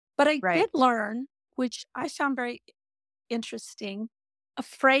But I Right. did learn, which I found very interesting, a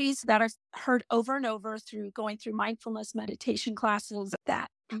phrase that I've heard over and over through going through mindfulness meditation classes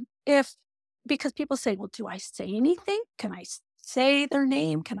that if, because people say, well, do I say anything? Can I say their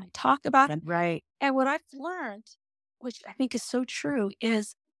name? Can I talk about it? Right. And what I've learned, which I think is so true,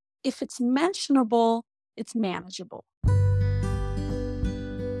 is if it's mentionable, it's manageable.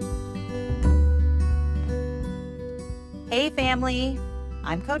 Hey, family.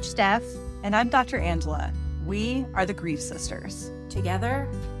 I'm Coach Steph. And I'm Dr. Angela. We are the Grief Sisters. Together,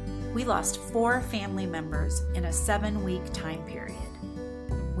 we lost 4 family members in a 7-week time period.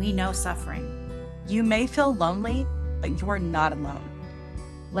 We know suffering. You may feel lonely, but you're not alone.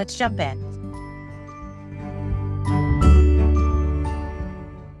 Let's jump in.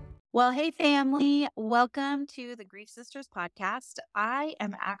 Well, hey, family. Welcome to the Grief Sisters podcast. I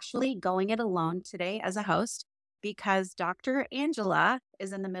am actually going it alone today as a host because Dr. Angela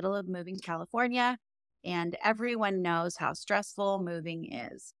is in the middle of moving to California, and everyone knows how stressful moving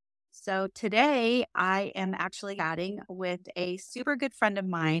is. So today I am actually chatting with a super good friend of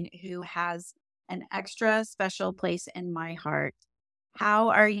mine who has an extra special place in my heart. How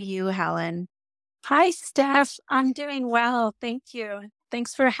are you, Helen? Hi, Steph. I'm doing well. Thank you.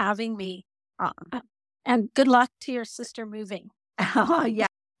 Thanks for having me. Uh, And good luck to your sister moving. Oh, yeah,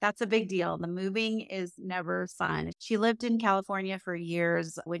 that's a big deal. The moving is never fun. She lived in California for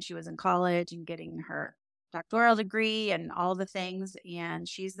years when she was in college and getting her doctoral degree and all the things. And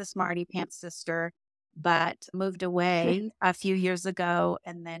she's the smarty pants sister, but moved away a few years ago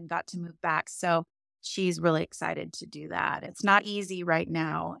and then got to move back. So she's really excited to do that. It's not easy right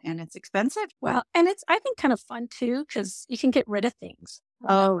now and it's expensive. Well, and it's, I think, kind of fun too, because you can get rid of things.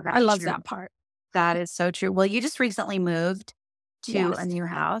 Oh, I love true. that part. That is so true. Well, you just recently moved to a Yes, new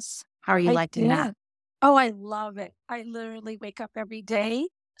house. How are you I liking that? did. Oh, I love it. I literally wake up every day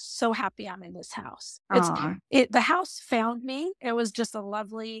so happy I'm in this house. Aw. The house found me. It was just a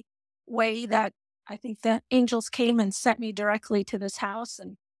lovely way that I think the angels came and sent me directly to this house,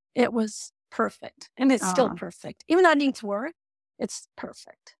 and it was perfect. And it's still Aw. perfect. Even though it needs work, it's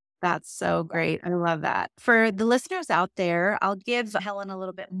perfect. That's so great. I love that. For the listeners out there, I'll give Helen a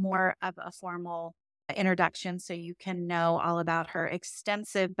little bit more of a formal introduction so you can know all about her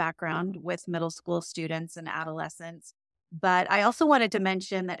extensive background with middle school students and adolescents. But I also wanted to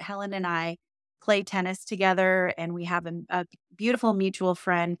mention that Helen and I play tennis together, and we have a beautiful mutual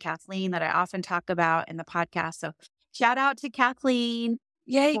friend, Kathleen, that I often talk about in the podcast. So shout out to Kathleen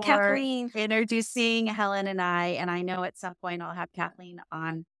Yay, for Kathleen. introducing Helen and I. And I know at some point I'll have Kathleen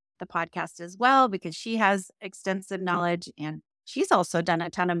on the podcast as well because she has extensive knowledge and she's also done a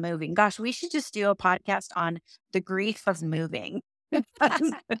ton of moving. Gosh, we should just do a podcast on the grief of moving.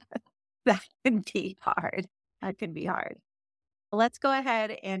 That could be hard. That could be hard. Let's go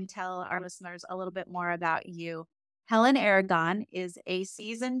ahead and tell our listeners a little bit more about you. Helen Aragon is a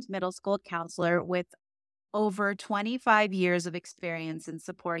seasoned middle school counselor with over 25 years of experience in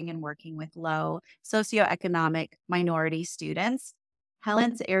supporting and working with low socioeconomic minority students.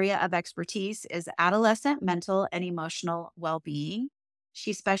 Helen's area of expertise is adolescent mental and emotional well-being.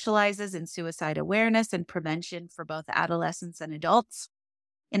 She specializes in suicide awareness and prevention for both adolescents and adults.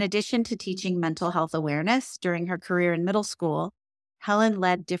 In addition to teaching mental health awareness during her career in middle school, Helen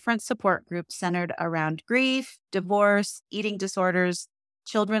led different support groups centered around grief, divorce, eating disorders,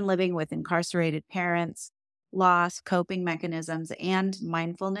 children living with incarcerated parents, loss, coping mechanisms, and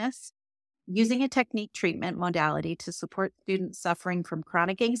mindfulness, using a technique treatment modality to support students suffering from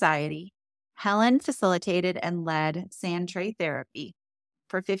chronic anxiety. Helen facilitated and led sand tray therapy.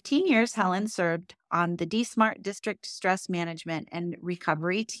 For 15 years, Helen served on the DSMART District Stress Management and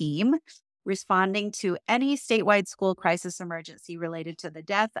Recovery Team, responding to any statewide school crisis emergency related to the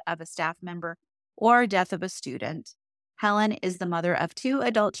death of a staff member or death of a student. Helen is the mother of 2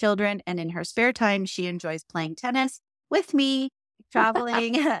 adult children, and in her spare time, she enjoys playing tennis with me,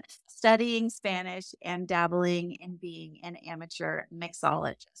 traveling, studying Spanish, and dabbling in being an amateur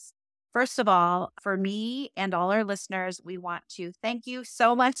mixologist. First of all, for me and all our listeners, we want to thank you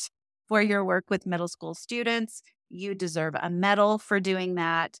so much for your work with middle school students. You deserve a medal for doing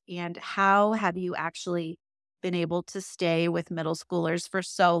that. And how have you actually been able to stay with middle schoolers for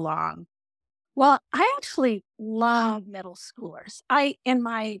so long? Well, I actually love middle schoolers. In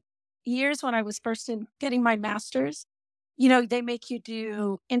my years when I was first getting my master's, they make you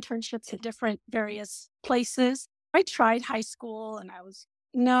do internships at different various places. I tried high school and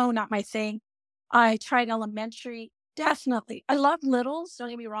no, not my thing. I tried elementary, definitely. I love littles. Don't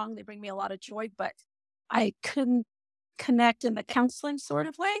get me wrong. They bring me a lot of joy, but I couldn't connect in the counseling sort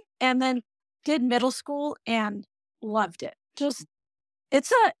of way. And then did middle school and loved it. Just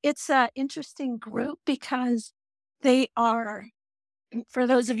It's a interesting group because they are, for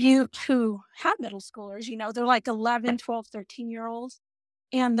those of you who have middle schoolers, they're like 11, 12, 13-year olds,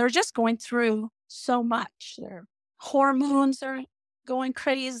 and they're just going through so much. Their hormones are going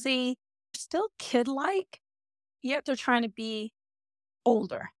crazy, still kid-like, yet they're trying to be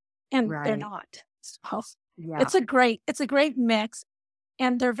older, and they're Right. not. So Yeah. it's a great mix,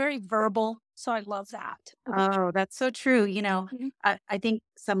 and they're very verbal, so I love that. Oh, that's so true. Mhm. I think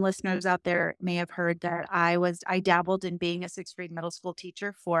some listeners out there may have heard that I dabbled in being a sixth grade middle school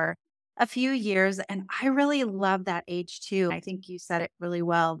teacher for a few years, and I really love that age too. I think you said it really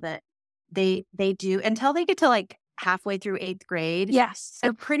well that they do until they get to like halfway through eighth grade. Yes.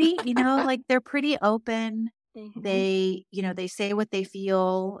 They're pretty, like they're pretty open. Mhm. They say what they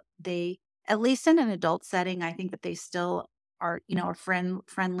feel. At least in an adult setting, I think that they still are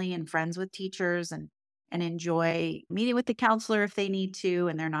friendly and friends with teachers and enjoy meeting with the counselor if they need to,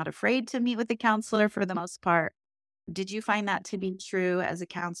 and they're not afraid to meet with the counselor for the most part. Did you find that to be true as a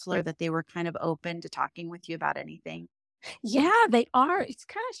counselor that they were kind of open to talking with you about anything? Yeah, they are. It's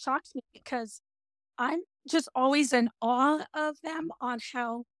kind of shocks me because I'm just always in awe of them on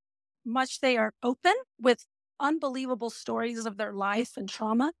how much they are open with unbelievable stories of their life and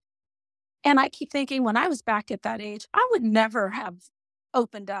trauma. And I keep thinking when I was back at that age, I would never have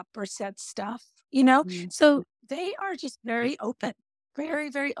opened up or said stuff. Mm, So they are just very open, very,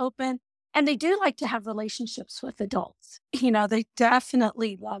 very open. And they do like to have relationships with adults. They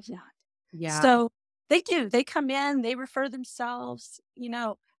definitely love that. yeah, So they do. They come in, they refer themselves,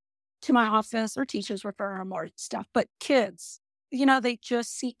 to my office, or teachers refer them or stuff. But kids, they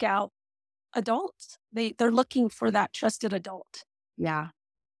just seek out adults. They're looking for that trusted adult. yeah.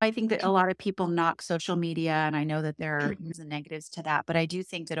 I think that a lot of people knock social media, and I know that there are the negatives to that, but I do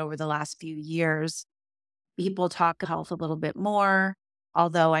think that over the last few years, people talk health a little bit more,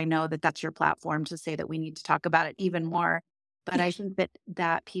 although I know that that's your platform to say that we need to talk about it even more. But I think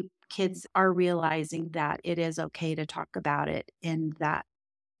that kids are realizing that it is okay to talk about it, and that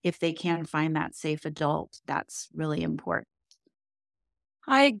if they can find that safe adult, that's really important.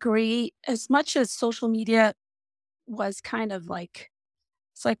 I agree. As much as social media was kind of like,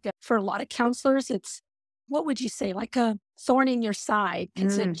 it's like for a lot of counselors, it's, what would you say, like a thorn in your side,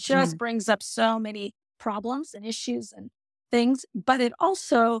 because it just Mm. brings up so many problems and issues and things. But it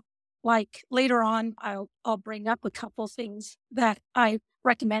also, like later on, I'll bring up a couple things that I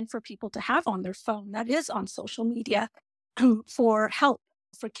recommend for people to have on their phone that is on social media for help,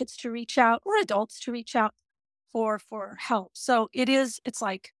 for kids to reach out or adults to reach out for help. So it's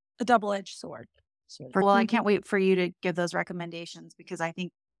like a double-edged sword. Sort Well, I of. can't wait for you to give those recommendations because I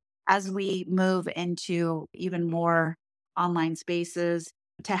think as we move into even more online spaces,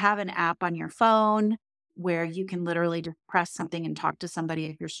 to have an app on your phone where you can literally just press something and talk to somebody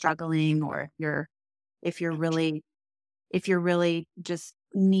if you're struggling, or if you're really if you're really just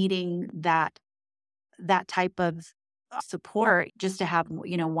needing that type of support, just to have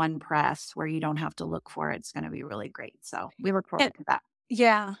one press where you don't have to look for it, it's going to be really great. So we look And forward to that.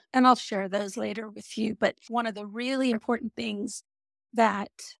 yeah, and I'll share those later with you. But one of the really important things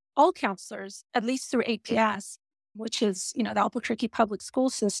that all counselors, at least through APS, which is, the Albuquerque public school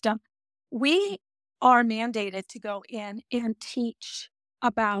system, we are mandated to go in and teach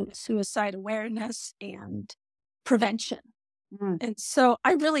about suicide awareness and prevention. Mm, And so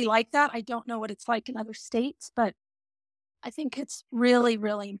I really like that. I don't know what it's like in other states, but I think it's really,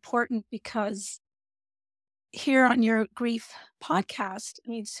 really important because here on your grief podcast, I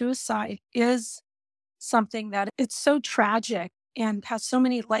mean, suicide is something that it's so tragic and has so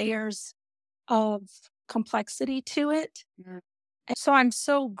many layers of complexity to it. mm. And so I'm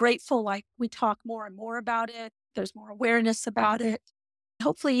so grateful, like we talk more and more about it. There's more awareness about it.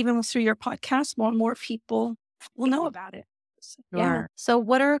 Hopefully, even through your podcast, more and more people will know about it. So, yeah. Sure. So,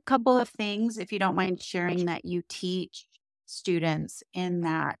 what are a couple of things, if you don't mind sharing, that you teach students in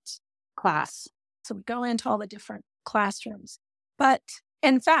that class? So we go into all the different classrooms. But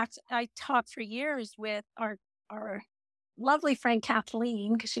in fact, I taught for years with our lovely friend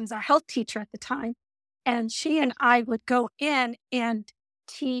Kathleen, because she was our health teacher at the time. And she and I would go in and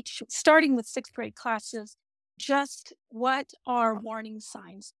teach, starting with sixth grade classes, just what are warning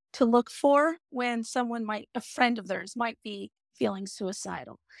signs to look for when a friend of theirs might be feeling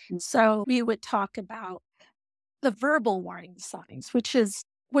suicidal. Mm, So we would talk about the verbal warning signs, which is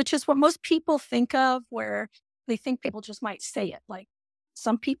what most people think of, where they think people just might say it. Like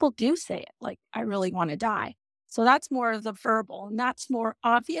some people do say it, like, I really want to die. So that's more of the verbal, and that's more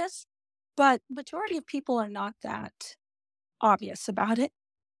obvious. But majority of people are not that obvious about it.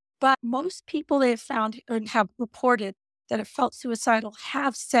 But most people they've found and have reported that have felt suicidal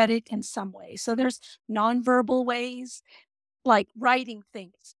have said it in some way. So there's nonverbal ways, like writing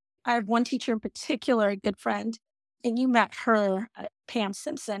things. I have one teacher in particular, a good friend, and you met her, Pam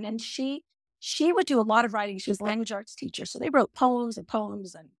Simpson, and she would do a lot of writing. She was a language arts teacher, so they wrote poems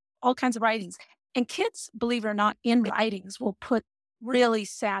and all kinds of writings. And kids, believe it or not, in writings will put really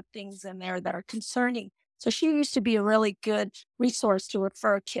sad things in there that are concerning. So she used to be a really good resource to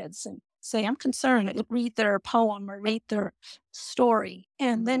refer kids and say, "I'm concerned," and read their poem or read their story,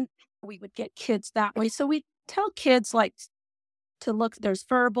 and then we would get kids that way. So we tell kids like to look, there's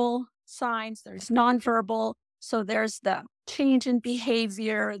verbal signs, there's nonverbal. So there's the change in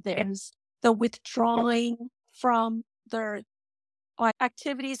behavior, there's the withdrawing from their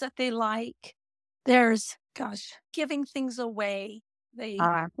activities that they like. There's, gosh, giving things away. They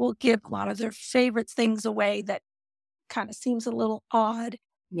will give a lot of their favorite things away that kind of seems a little odd.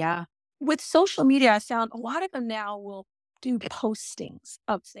 Yeah. With social media, I found a lot of them now will do postings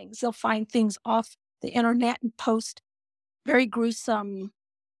of things. They'll find things off the internet and post very gruesome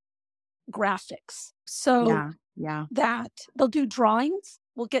graphics. So Yeah. that they'll do drawings.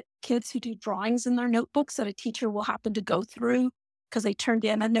 We'll get kids who do drawings in their notebooks that a teacher will happen to go through because they turned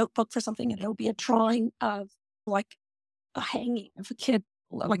in a notebook for something, and it'll be a drawing of like a hanging of a kid,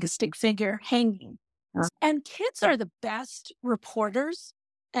 like a stick figure hanging. And kids are the best reporters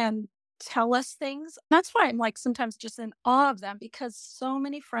and tell us things. That's why I'm like sometimes just in awe of them, because so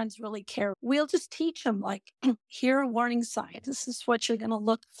many friends really care. We'll just teach them, like, here are warning signs. This is what you're going to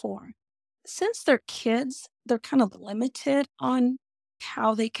look for. Since they're kids, they're kind of limited on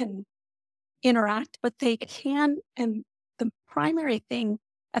how they can interact, but they can. And the primary thing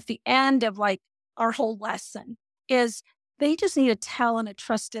at the end of like our whole lesson is they just need to tell a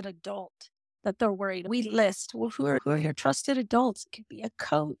trusted adult that they're worried. We list, well, who are your trusted adults? It could be a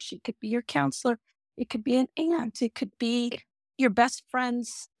coach, it could be your counselor, it could be an aunt, it could be your best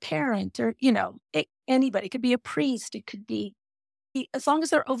friend's parent, or, anybody. It could be a priest, it could be, as long as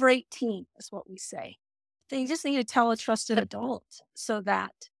they're over 18, is what we say. They just need to tell a trusted adult so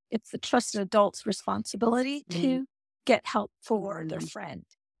that it's the trusted adult's responsibility to get help for their friend.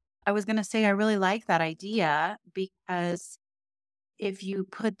 I was going to say, I really like that idea, because if you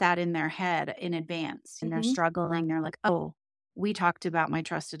put that in their head in advance and they're struggling, they're like, oh, we talked about my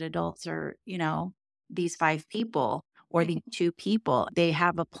trusted adults, or, these 5 people or these 2 people, they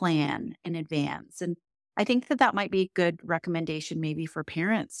have a plan in advance. And I think that might be a good recommendation maybe for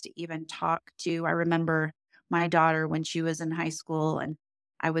parents to even talk to. I remember my daughter when she was in high school, and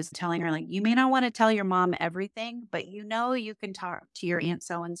I was telling her, like, you may not want to tell your mom everything, but you can talk to your aunt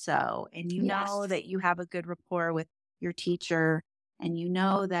so and so, and know that you have a good rapport with your teacher, and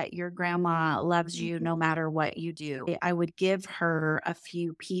that your grandma loves you no matter what you do. I would give her a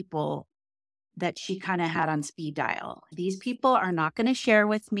few people that she kind of had on speed dial. These people are not going to share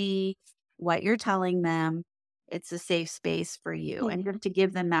with me what you're telling them. It's a safe space for you. And just to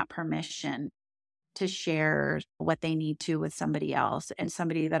give them that permission to share what they need to with somebody else, and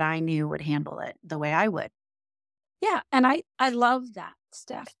somebody that I knew would handle it the way I would. Yeah. And I love that,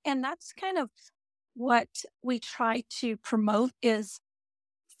 Steph. And that's kind of what we try to promote, is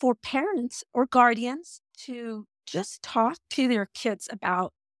for parents or guardians to just talk to their kids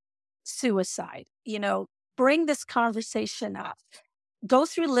about suicide. Bring this conversation up, go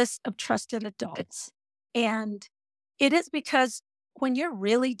through a list of trusted adults. And it is because when you're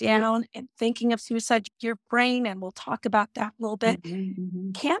really down and thinking of suicide, your brain, and we'll talk about that a little bit,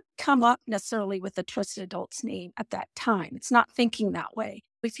 can't come up necessarily with a trusted adult's name at that time. It's not thinking that way.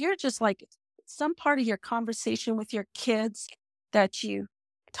 If you're just like some part of your conversation with your kids that you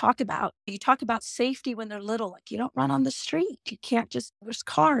talk about safety when they're little, like you don't run on the street. You can't just, there's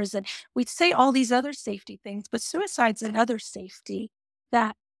cars. And we say all these other safety things, but suicide's another safety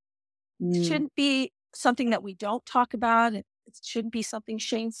that shouldn't be something that we don't talk about. It shouldn't be something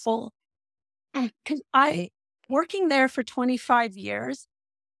shameful. Because working there for 25 years,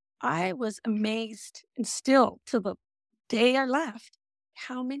 I was amazed, and still to the day I left,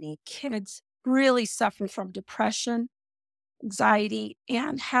 how many kids really suffer from depression, anxiety,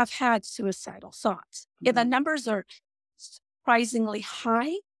 and have had suicidal thoughts. Yeah, the numbers are surprisingly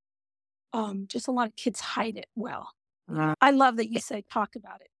high. Just a lot of kids hide it well. I love that you say talk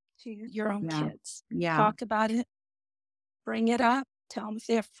about it to your own kids. Talk about it, bring it up, tell them if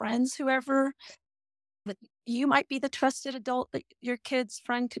they have friends, whoever. But you might be the trusted adult that your kid's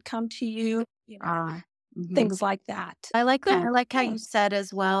friend could come to you, things like that. I like that. I like how you said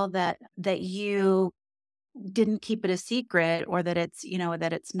as well that you didn't keep it a secret, or that it's,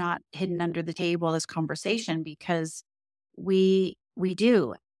 that it's not hidden under the table, this conversation, because we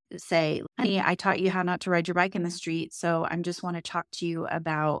do. say, honey, I taught you how not to ride your bike in the street. So I just want to talk to you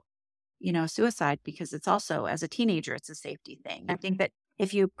about, suicide, because it's also, as a teenager, it's a safety thing. I think that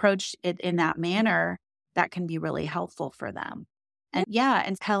if you approach it in that manner, that can be really helpful for them. And yeah,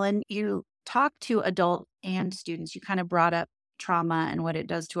 and Helen, you talk to adult and students. You kind of brought up trauma and what it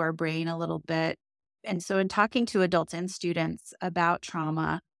does to our brain a little bit. And so in talking to adults and students about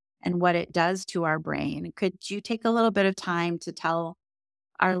trauma and what it does to our brain, could you take a little bit of time to tell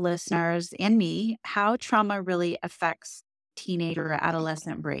our listeners and me how trauma really affects teenager or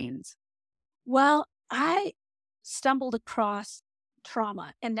adolescent brains? Well, I stumbled across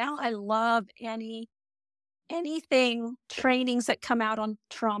trauma, and now I love anything trainings that come out on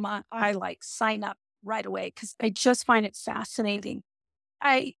trauma. I like sign up right away because I just find it fascinating.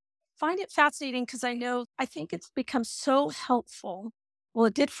 I find it fascinating because I think it's become so helpful. Well,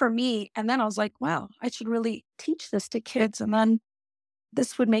 it did for me. And then I was like, wow, I should really teach this to kids. And then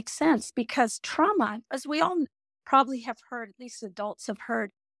this would make sense because trauma, as we all probably have heard, at least adults have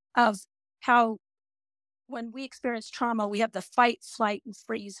heard, of how when we experience trauma, we have the fight, flight, and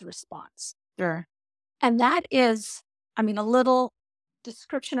freeze response. Sure. And that is, a little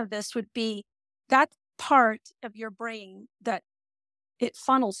description of this would be that part of your brain that it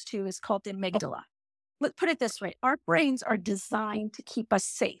funnels to is called the amygdala. Let's put it this way. Our brains are designed to keep us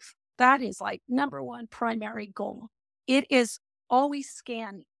safe. That is like number one primary goal. It is always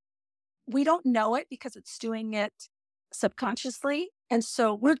scanning. We don't know it because it's doing it subconsciously. And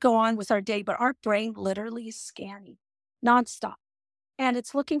so we'll go on with our day, but our brain literally is scanning nonstop and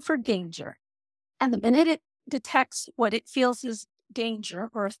it's looking for danger. And the minute it detects what it feels is danger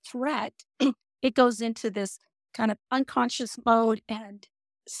or a threat, it goes into this kind of unconscious mode and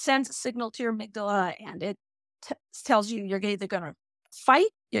sends a signal to your amygdala, and it tells you you're either going to fight,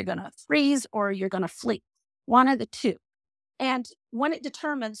 you're going to freeze, or you're going to flee. One of the two. And when it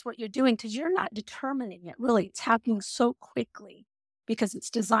determines what you're doing, because you're not determining it, really, it's happening so quickly because it's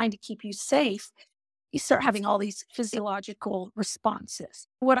designed to keep you safe, you start having all these physiological responses.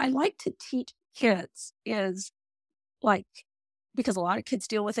 What I like to teach kids is like, because a lot of kids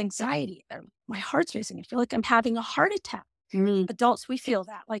deal with anxiety. My heart's racing. I feel like I'm having a heart attack. Adults, we feel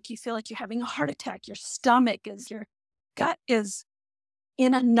that. Like you feel like you're having a heart attack. Your gut is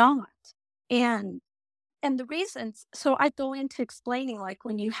in a knot. And the reasons, so I go into explaining like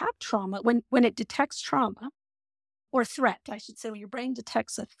when you have trauma, when it detects trauma or threat, I should say, when your brain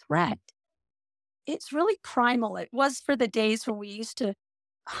detects a threat, it's really primal. It was for the days when we used to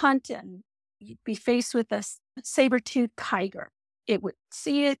hunt and you'd be faced with a saber-toothed tiger. It would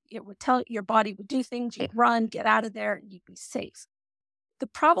see it, it would tell your body would do things, you'd run, get out of there, and you'd be safe. The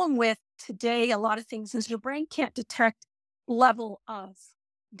problem with today, a lot of things is your brain can't detect level of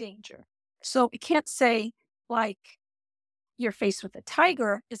danger. So it can't say like you're faced with a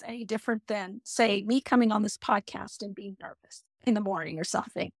tiger is any different than, say, me coming on this podcast and being nervous in the morning or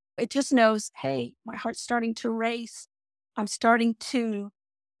something. It just knows, hey, my heart's starting to race.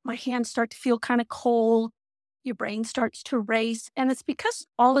 My hands start to feel kind of cold. Your brain starts to race. And it's because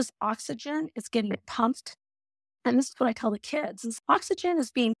all this oxygen is getting pumped. And this is what I tell the kids is oxygen is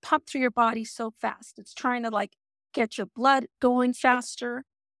being pumped through your body so fast. It's trying to like get your blood going faster.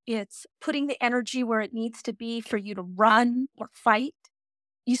 It's putting the energy where it needs to be for you to run or fight.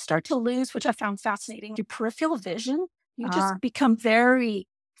 You start to lose, which I found fascinating, your peripheral vision. You just become very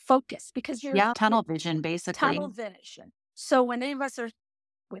focused because you're tunnel vision, basically. Tunnel vision. So when any of us are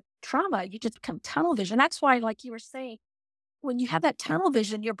with trauma, you just become tunnel vision. That's why, like you were saying, when you have that tunnel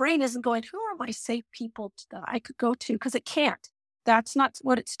vision, your brain isn't going, who are my safe people that I could go to? Because it can't. That's not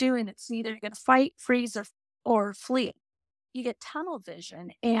what it's doing. It's either you're going to fight, freeze, or flee. You get tunnel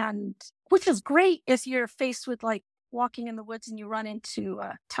vision, and which is great if you're faced with like walking in the woods and you run into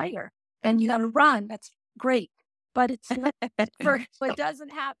a tiger and you got to run. That's great. But it's not it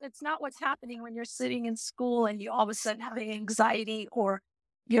doesn't happen. It's not what's happening when you're sitting in school and you all of a sudden have anxiety or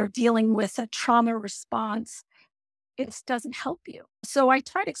you're dealing with a trauma response. It doesn't help you. So I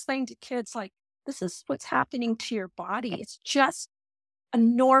try to explain to kids like, this is what's happening to your body. It's just a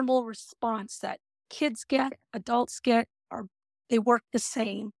normal response that kids get, adults get, or they work the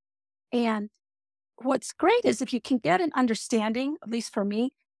same. And what's great is if you can get an understanding, at least for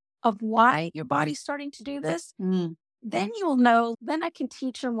me, of why your body's starting to do this, then you'll know, then I can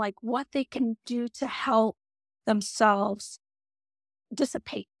teach them like what they can do to help themselves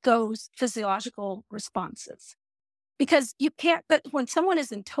dissipate those physiological responses. Because you can't, but when someone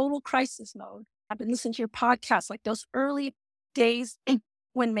is in total crisis mode, I've been listening to your podcast, like those early days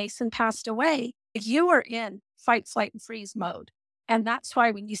when Mason passed away, you were in fight, flight, and freeze mode. And that's why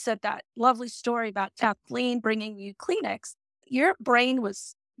when you said that lovely story about Kathleen bringing you Kleenex, your brain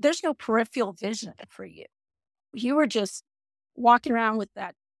was there's no peripheral vision for you. You were just walking around with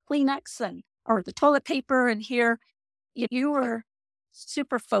that Kleenex and or the toilet paper, and here you were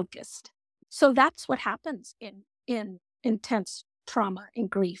super focused. So that's what happens in intense trauma and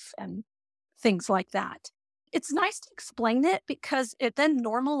grief and things like that. It's nice to explain it because it then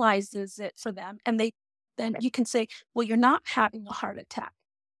normalizes it for them, and then you can say, "Well, you're not having a heart attack.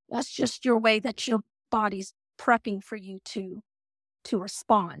 That's just your way that your body's prepping for you to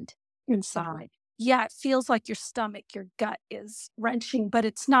respond inside." Yeah, it feels like your stomach, your gut is wrenching, but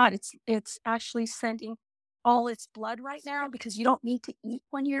it's not. It's actually sending all its blood right now because you don't need to eat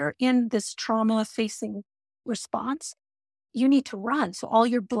when you're in this trauma facing response. You need to run. So all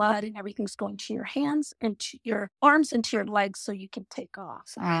your blood and everything's going to your hands and to your arms and to your legs so you can take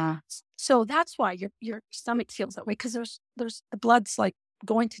off. So that's why your stomach feels that way because there's the blood's like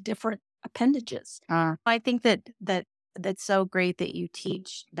going to different appendages. I think that's so great that you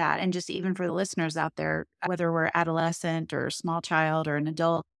teach that. And just even for the listeners out there, whether we're adolescent or small child or an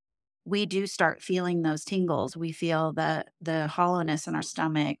adult, we do start feeling those tingles. We feel the hollowness in our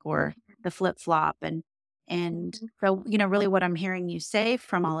stomach or the flip flop. And so, really what I'm hearing you say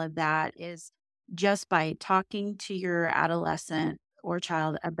from all of that is just by talking to your adolescent or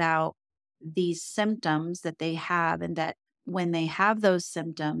child about these symptoms that they have, and that when they have those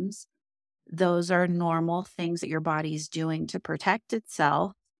symptoms, those are normal things that your body's doing to protect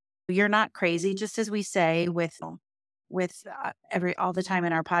itself. You're not crazy, just as we say with every all the time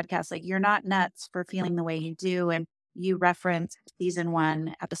in our podcast, like you're not nuts for feeling the way you do. And you reference season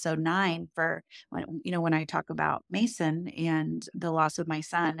 1, episode 9 for when I talk about Mason and the loss of my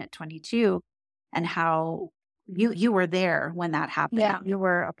son at 22 and how you were there when that happened. Yeah. You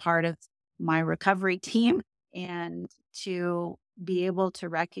were a part of my recovery team, and to be able to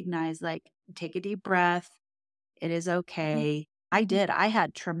recognize, like, take a deep breath. It is okay. I did. I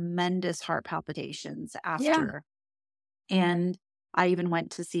had tremendous heart palpitations after. And I even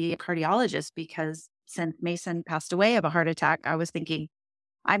went to see a cardiologist because since Mason passed away of a heart attack, I was thinking,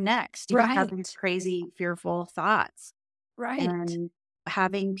 I'm next. You have these crazy, fearful thoughts. Right. And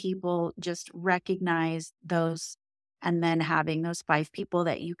having people just recognize those, and then having those 5 people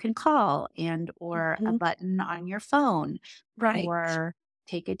that you can call or a button on your phone, or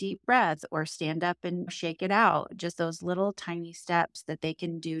take a deep breath or stand up and shake it out. Just those little tiny steps that they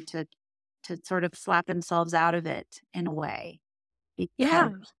can do to sort of slap themselves out of it in a way. Yeah,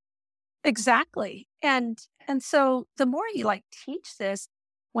 exactly. And so the more you like teach this,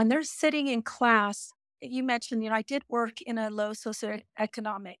 when they're sitting in class, you mentioned, I did work in a low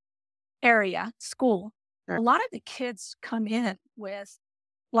socioeconomic area, school. Sure. A lot of the kids come in with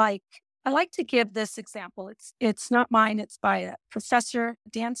like, I like to give this example. It's not mine. It's by a professor,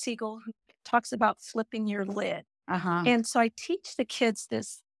 Dan Siegel, who talks about flipping your lid. And so I teach the kids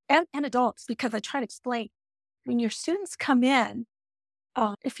this and adults because I try to explain when your students come in,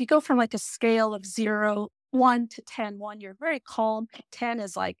 if you go from like a scale of 1 to 10, 1, you're very calm. 10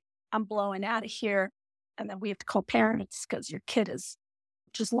 is like, I'm blowing out of here. And then we have to call parents because your kid has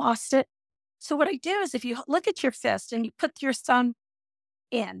just lost it. So what I do is if you look at your fist and you put your thumb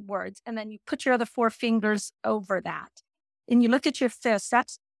inwards and then you put your other 4 fingers over that and you look at your fist,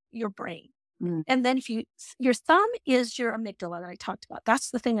 that's your brain. And then your thumb is your amygdala that I talked about. That's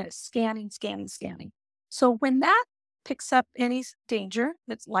the thing that is scanning. So when that picks up any danger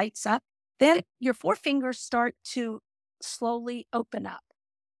that lights up, then your 4 fingers start to slowly open up.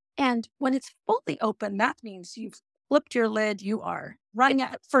 And when it's fully open, that means you've flipped your lid. You are running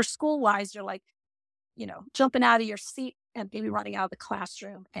out for school-wise. You're like, jumping out of your seat and maybe running out of the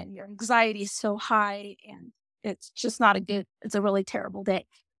classroom, and your anxiety is so high and it's just not it's a really terrible day.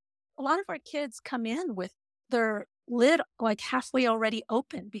 A lot of our kids come in with their lid like halfway already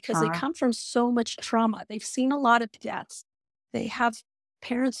open because they come from so much trauma. They've seen a lot of deaths. They have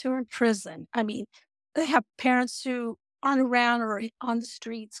parents who are in prison. I mean, they have parents who aren't around or on the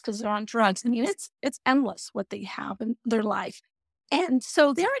streets because they're on drugs. I mean, it's endless what they have in their life. And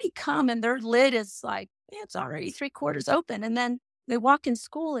so they already come and their lid is like, it's already 3/4 open. And then they walk in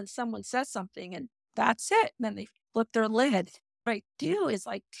school and someone says something and that's it. And then they flip their lid. What I do is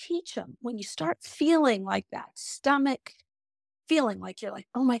like teach them when you start feeling like that stomach feeling, like you're like,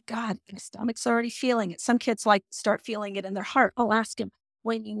 oh my God, my stomach's already feeling it. Some kids like start feeling it in their heart. I'll ask them,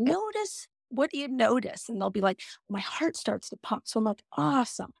 when you notice, what do you notice? And they'll be like, my heart starts to pump. So I'm like,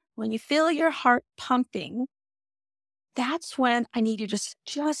 awesome. When you feel your heart pumping, that's when I need you to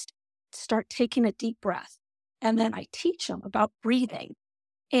just start taking a deep breath. And then I teach them about breathing.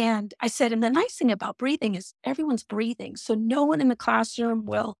 And I said, and the nice thing about breathing is everyone's breathing. So no one in the classroom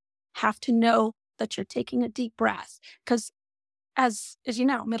will have to know that you're taking a deep breath because as you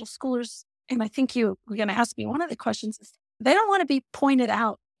know, middle schoolers, and I think you were going to ask me one of the questions is they don't want to be pointed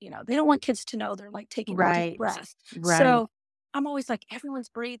out. They don't want kids to know they're like taking a deep Right. breath. Right. So I'm always like, everyone's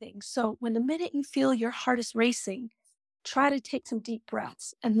breathing. So when the minute you feel your heart is racing, try to take some deep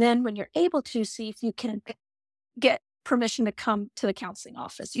breaths. And then when you're able to, see if you can get permission to come to the counseling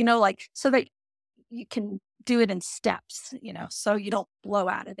office, like so that you can do it in steps, so you don't blow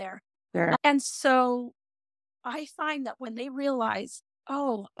out of there. Sure. And so I find that when they realize,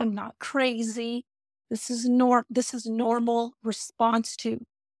 oh, I'm not crazy. This is normal response to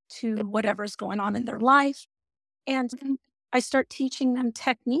whatever's going on in their life. And then I start teaching them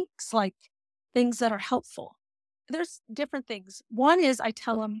techniques, like things that are helpful. There's different things. One is I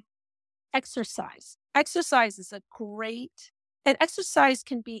tell them exercise. Exercise is a great, and exercise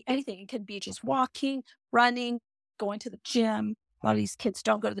can be anything. It can be just walking, running, going to the gym. A lot of these kids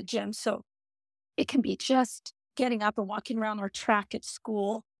don't go to the gym. So it can be just getting up and walking around our track at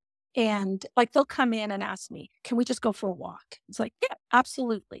school. And like they'll come in and ask me, can we just go for a walk? It's like, yeah,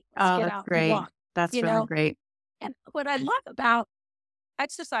 absolutely. Let's Oh, get that's out and great. walk, That's you really know? great. And what I love about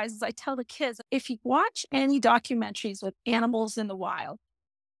exercise is I tell the kids, if you watch any documentaries with animals in the wild,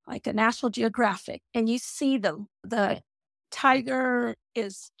 like a National Geographic, and you see the tiger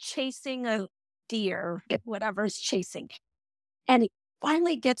is chasing a deer, whatever is chasing, and it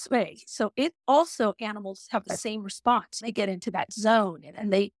finally gets away. So it also, animals have the same response. They get into that zone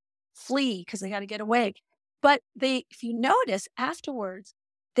and they flee because they got to get away. But if you notice afterwards,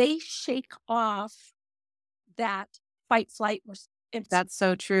 they shake off that fight, flight, That's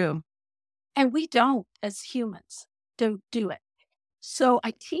so true. and we don't as humans don't do it. So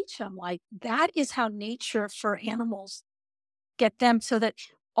I teach them like that is how nature for animals get them so that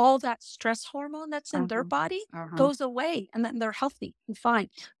all that stress hormone that's in their Uh-huh. body Uh-huh. goes away and then they're healthy and fine.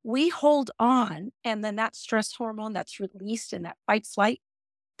 We hold on, and then that stress hormone that's released in that fight flight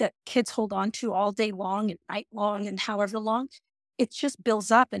that kids hold on to all day long and night long and however long, it just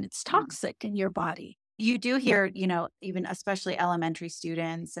builds up and it's toxic in your body. You do hear, even especially elementary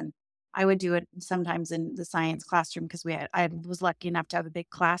students, and I would do it sometimes in the science classroom because I was lucky enough to have a big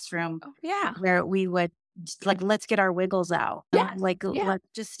classroom Oh, yeah. where we would like, let's get our wiggles out. Yes. Like, Yeah. let's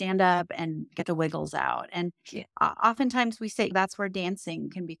just stand up and get the wiggles out. And Yeah. oftentimes we say that's where dancing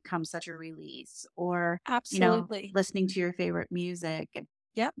can become such a release, or, Absolutely. listening to your favorite music.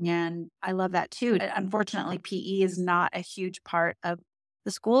 Yep. And I love that too. Unfortunately, PE is not a huge part of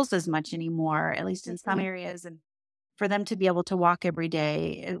the schools as much anymore, at least in some areas. And for them to be able to walk every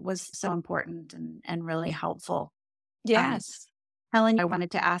day, it was so important and really helpful. Yes. Helen, I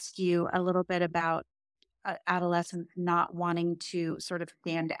wanted to ask you a little bit about adolescents not wanting to sort of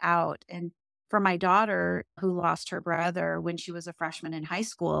stand out. And for my daughter, who lost her brother when she was a freshman in high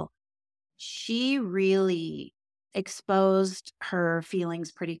school, she really exposed her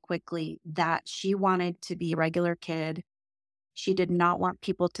feelings pretty quickly that she wanted to be a regular kid. She did not want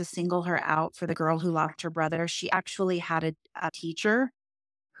people to single her out for the girl who lost her brother. She actually had a teacher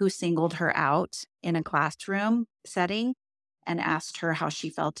who singled her out in a classroom setting and asked her how she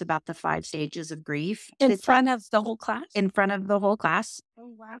felt about the 5 stages of grief. In front of the whole class? In front of the whole class. Oh,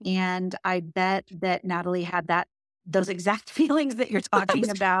 wow. And I bet that Natalie had those exact feelings that you're talking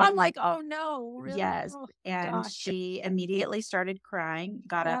about. I'm like, oh no, really? Yes. Oh, And gosh. she immediately started crying,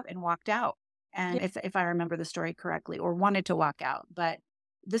 got up and walked out. And if I remember the story correctly, or wanted to walk out. But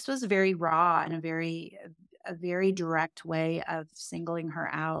this was very raw and a very direct way of singling her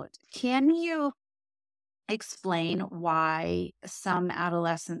out. Can you explain why some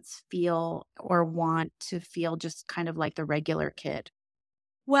adolescents feel or want to feel just kind of like the regular kid?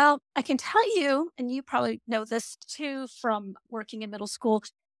 Well, I can tell you, and you probably know this too from working in middle school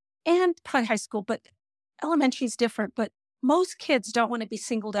and probably high school, but elementary is different. But most kids don't want to be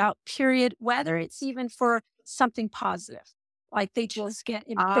singled out, period, whether it's even for something positive. Like they just get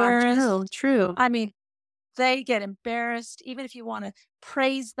embarrassed. True. I mean, they get embarrassed, even if you want to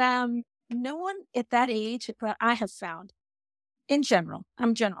praise them. No one at that age, but I have found in general,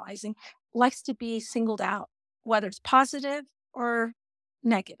 I'm generalizing, likes to be singled out, whether it's positive or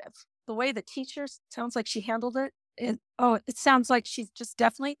negative. The way the teacher sounds like she handled it, it sounds like she's just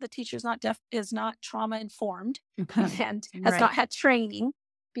definitely the teacher's not is not trauma informed and has not had training,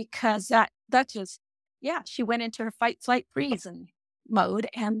 because that just she went into her fight, flight, freeze and mode,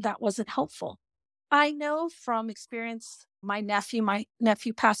 and that wasn't helpful. I know from experience, my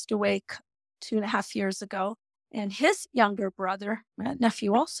nephew passed away 2.5 years ago, and his younger brother,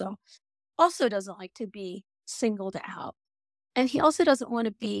 nephew also doesn't like to be singled out. And he also doesn't want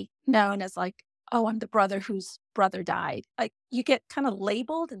to be known as like, oh, I'm the brother whose brother died. Like you get kind of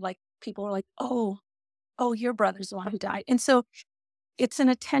labeled, and like people are like, oh, oh, your brother's the one who died. And so it's an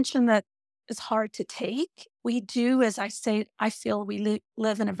attention that is hard to take. We do, as I say, I feel we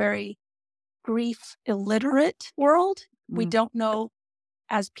live in a very grief illiterate world. We Mm, don't know,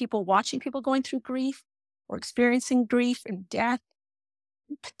 as people watching people going through grief or experiencing grief and death,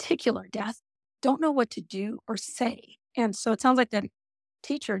 in particular death, don't know what to do or say. And so it sounds like that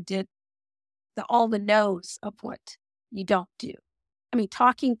teacher did all the knows of what you don't do. I mean,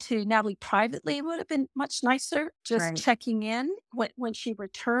 talking to Natalie privately would have been much nicer. Just right. checking in when she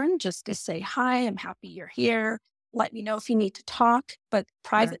returned, just to say, hi, I'm happy you're here. Let me know if you need to talk. But Sure.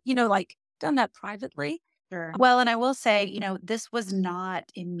 private, like done that privately. Sure. Well, and I will say, this was not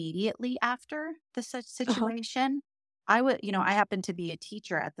immediately after the such Uh-huh. situation. I happen to be a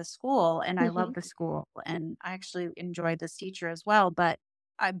teacher at the school and I Hmm. love the school and I actually enjoyed this teacher as well. But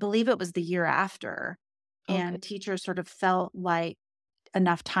I believe it was the year after. Okay. And teacher sort of felt like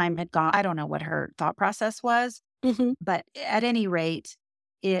enough time had gone. I don't know what her thought process was, Hmm. but at any rate,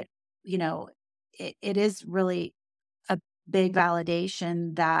 it, you know, it is really a big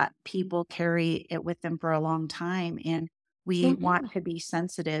validation that people carry it with them for a long time. And we Hmm. want to be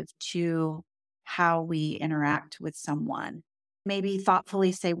sensitive to how we interact with someone. Maybe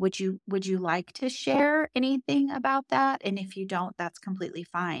thoughtfully say, would you like to share anything about that? And if you don't, that's completely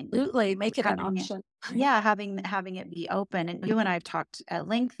fine. Absolutely. Make it an Having it, option. yeah, having it be open. And you and I have talked at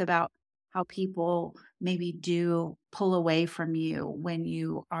length about how people maybe do pull away from you when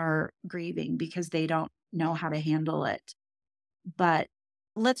you are grieving because they don't know how to handle it. But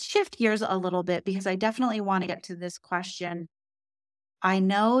let's shift gears a little bit because I definitely want to get to this question. I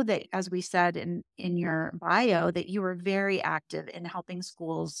know that, as we said in your bio, that you were very active in helping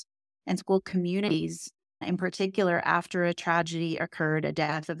schools and school communities, in particular, after a tragedy occurred, a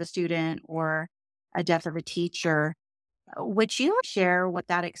death of a student or a death of a teacher. Would you share what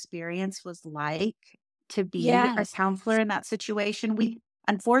that experience was like to be a Yes, counselor in that situation?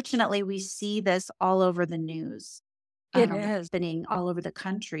 Unfortunately, we see this all over the news, it is. happening all over the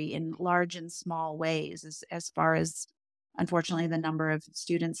country in large and small ways, as far as unfortunately the number of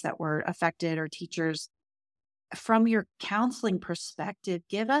students that were affected or teachers. From your counseling perspective,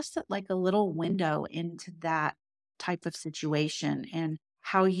 give us like a little window into that type of situation and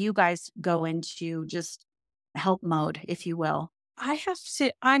how you guys go into just help mode, if you will.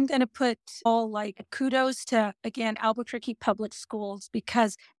 I'm going to put all like kudos to, again, Albuquerque Public Schools,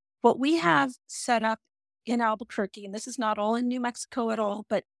 because what we have set up in Albuquerque, and this is not all in New Mexico at all,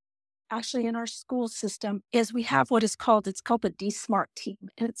 but actually in our school system, is we have it's called the D-SMART team.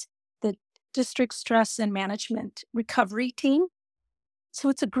 And it's the District Stress and Management Recovery Team. So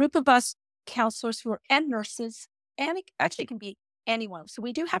it's a group of us counselors and nurses, and it actually can be anyone. So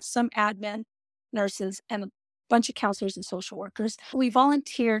we do have some admin nurses and a bunch of counselors and social workers. We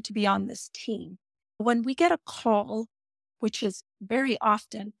volunteer to be on this team. When we get a call, which is very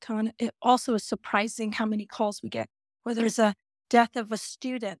often, it also is surprising how many calls we get where there's a death of a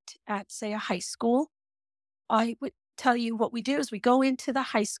student at, say, a high school. I would tell you what we do is we go into the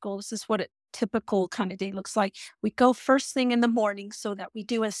high school. This is what a typical kind of day looks like. We go first thing in the morning so that we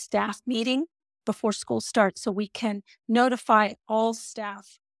do a staff meeting before school starts so we can notify all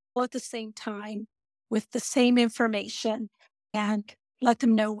staff all at the same time with the same information and let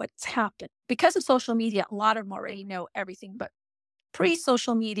them know what's happened. Because of social media, a lot of them already know everything, but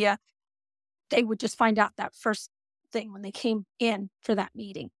pre-social media, they would just find out that first thing when they came in for that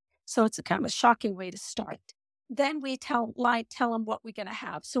meeting. So it's a kind of a shocking way to start. Then we tell them what we're going to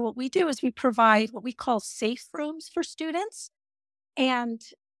have. So what we do is we provide what we call safe rooms for students, and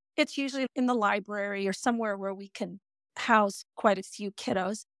it's usually in the library or somewhere where we can house quite a few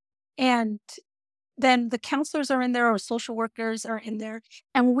kiddos. And then the counselors are in there or social workers are in there,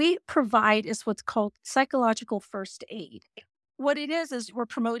 and we provide is what's called psychological first aid. What it is we're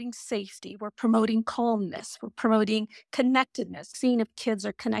promoting safety, we're promoting calmness, we're promoting connectedness, seeing if kids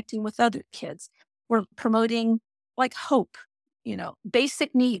are connecting with other kids. We're promoting like hope,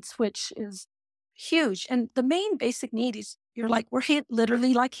 basic needs, which is huge. And the main basic need is we're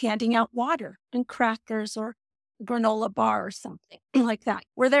literally like handing out water and crackers or granola bar or something like that.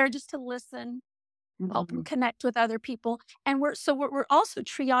 We're there just to listen, help them Mhm. connect with other people. And we're also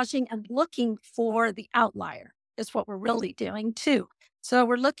triaging and looking for the outlier is what we're really doing too. So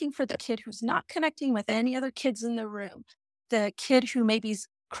we're looking for the kid who's not connecting with any other kids in the room, the kid who maybe's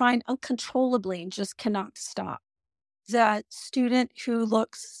crying uncontrollably and just cannot stop, the student who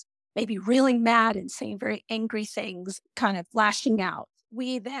looks maybe really mad and saying very angry things, kind of lashing out.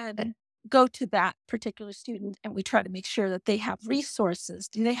 We then go to that particular student and we try to make sure that they have resources.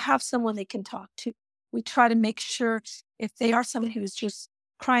 Do they have someone they can talk to? We try to make sure if they are someone who's just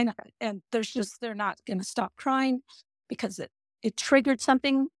crying, and they're not going to stop crying because it triggered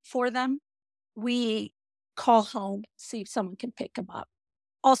something for them. We call home, see if someone can pick them up.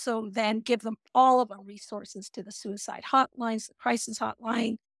 Also, then give them all of our resources to the suicide hotlines, the crisis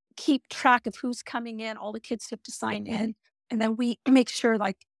hotline, keep track of who's coming in. All the kids have to sign in. And then we make sure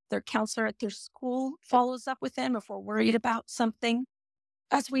like their counselor at their school follows up with them if we're worried about something.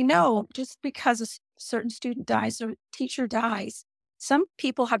 As we know, just because a certain student dies or teacher dies, some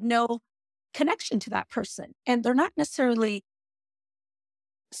people have no connection to that person. And they're not necessarily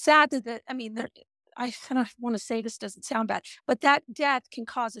sad I mean, I kind of want to say this doesn't sound bad, but that death can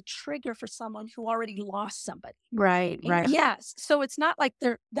cause a trigger for someone who already lost somebody. Right, right. Yes. So it's not like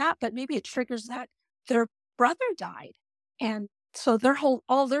they're that, but maybe it triggers that their brother died. And so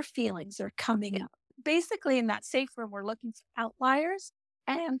all their feelings are coming up. Basically, in that safe room, we're looking for outliers,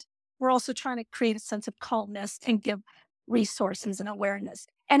 and we're also trying to create a sense of calmness and give resources and awareness.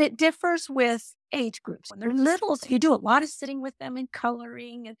 And it differs with age groups. When they're little, you do a lot of sitting with them and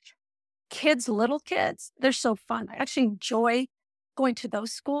coloring, and little kids, they're so fun. I actually enjoy going to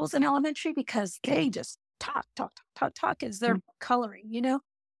those schools in elementary because they just talk as they're coloring.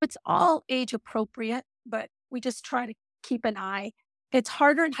 It's all age appropriate, but we just try to keep an eye. It's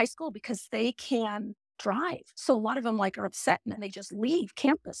harder in high school because they can drive. So a lot of them like are upset and then they just leave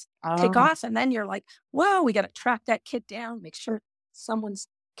campus, take off. And then you're like, whoa, we got to track that kid down, make sure someone's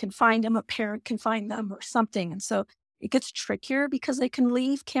can find them, a parent can find them or something. And so it gets trickier because they can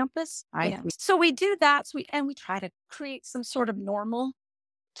leave campus. So we do that. We try to create some sort of normal,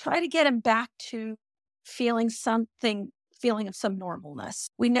 try to get them back to feeling of some normalness.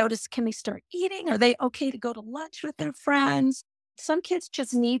 We notice, can they start eating? Are they okay to go to lunch with their friends? Some kids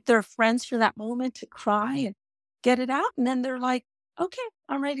just need their friends for that moment to cry and get it out. And then they're like, okay,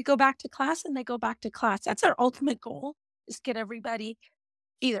 I'm ready to go back to class. And they go back to class. That's our ultimate goal, is get everybody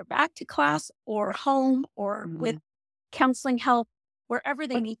either back to class or home or with counseling help, wherever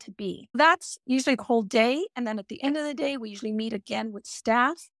they need to be. That's usually the whole day. And then at the end of the day, we usually meet again with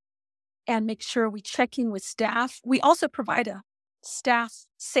staff and make sure we check in with staff. We also provide a staff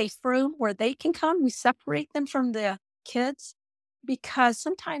safe room where they can come. We separate them from the kids because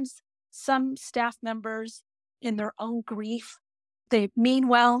sometimes some staff members, in their own grief, they mean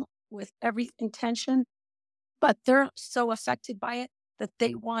well with every intention, but they're so affected by it that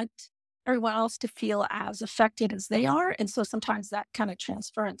they want everyone else to feel as affected as they are. And so sometimes that kind of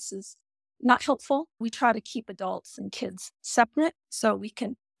transference is not helpful. We try to keep adults and kids separate so we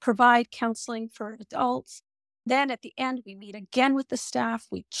can provide counseling for adults. Then at the end, we meet again with the staff.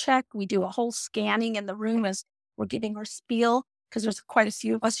 We check, we do a whole scanning in the room as we're giving our spiel, because there's quite a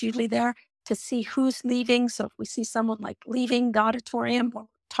few of us usually there, to see who's leaving. So if we see someone like leaving the auditorium while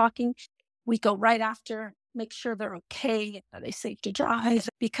we're talking, we go right after, make sure they're okay, are they safe to drive,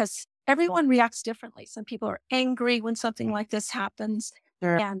 because everyone reacts differently. Some people are angry when something like this happens.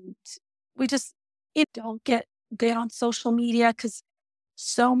 Sure. And we just don't get on social media because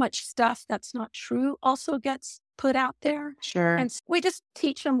so much stuff that's not true also gets put out there. Sure. And we just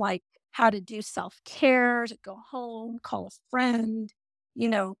teach them like how to do self-care, to go home, call a friend,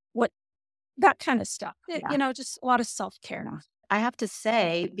 what that kind of stuff. Just a lot of self-care. Yeah. I have to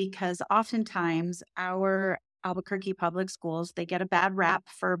say, because oftentimes our Albuquerque public schools, they get a bad rap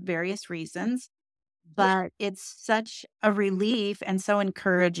for various reasons, but it's such a relief and so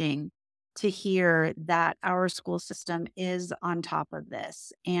encouraging to hear that our school system is on top of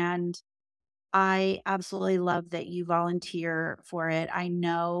this. And I absolutely love that you volunteer for it. I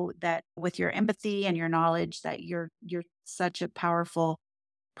know that with your empathy and your knowledge that you're such a powerful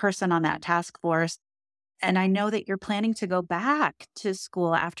person on that task force. And I know that you're planning to go back to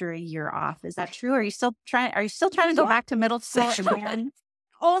school after a year off. Is that true? Are you still trying to go back to middle school again?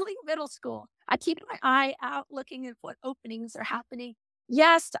 Only middle school. I keep my eye out looking at what openings are happening.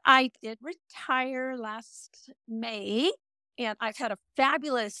 Yes, I did retire last May, and I've had a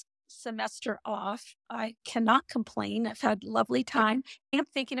fabulous semester off. I cannot complain. I've had a lovely time. I'm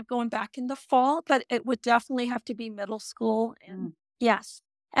thinking of going back in the fall, but it would definitely have to be middle school. And yes,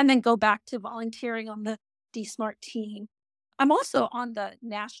 and then go back to volunteering on the D-Smart team. I'm also on the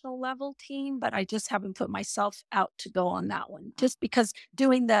national level team, but I just haven't put myself out to go on that one, just because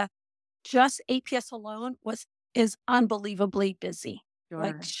doing just APS alone is unbelievably busy. Sure.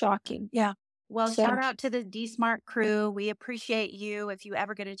 Like shocking. Yeah. Well, shout out to the D-Smart crew. We appreciate you. If you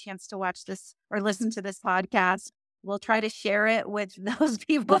ever get a chance to watch this or listen to this podcast, we'll try to share it with those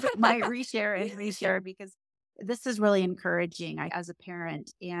people that might reshare and reshare, because this is really encouraging as a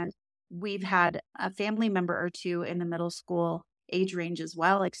parent. And we've had a family member or two in the middle school age range as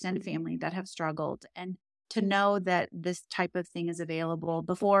well, extended family, that have struggled. And to know that this type of thing is available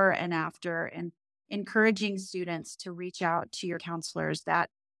before and after, and encouraging students to reach out to your counselors, that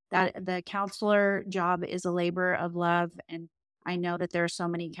the counselor job is a labor of love. And I know that there are so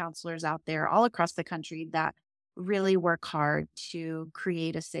many counselors out there all across the country that really work hard to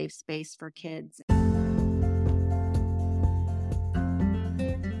create a safe space for kids.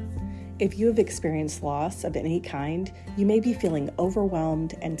 If you have experienced loss of any kind, you may be feeling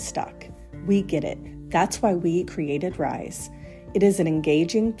overwhelmed and stuck. We get it. That's why we created Rise. It is an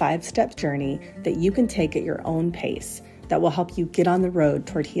engaging 5-step journey that you can take at your own pace that will help you get on the road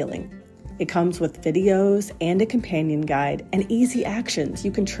toward healing. It comes with videos and a companion guide and easy actions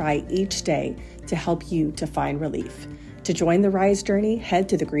you can try each day to help you to find relief. To join the Rise journey, head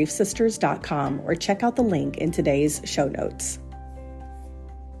to thegriefsisters.com or check out the link in today's show notes.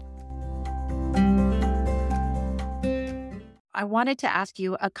 I wanted to ask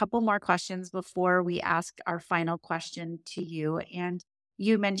you a couple more questions before we ask our final question to you. And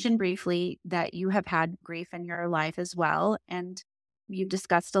you mentioned briefly that you have had grief in your life as well. And you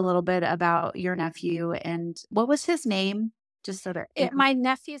discussed a little bit about your nephew. And what was his name? Just so that My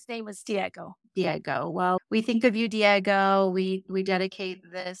nephew's name was Diego. Diego. Well, we think of you, Diego. We dedicate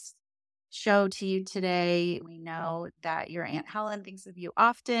this show to you today. We know that your Aunt Helen thinks of you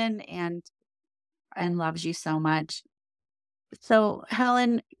often and loves you so much. So,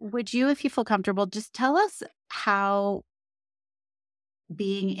 Helen, would you, if you feel comfortable, just tell us how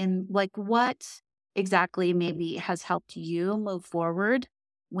being in, like, what exactly maybe has helped you move forward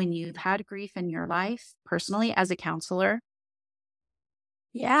when you've had grief in your life personally as a counselor?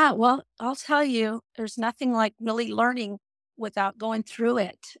 Yeah, well, I'll tell you, there's nothing like really learning without going through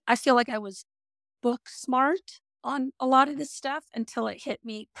it. I feel like I was book smart on a lot of this stuff until it hit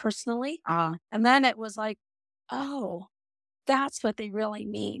me personally. Ah, And then it was like, oh, that's what they really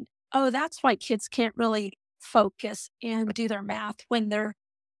mean. Oh, that's why kids can't really focus and do their math when they're,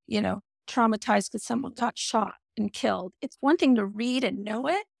 traumatized because someone got shot and killed. It's one thing to read and know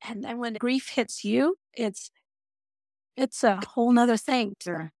it. And then when grief hits you, it's a whole nother thing.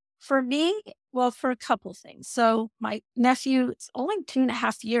 sure. For me, well, for a couple things. So my nephew, it's only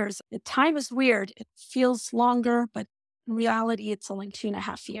 2.5 years. The time is weird. It feels longer, but in reality, it's only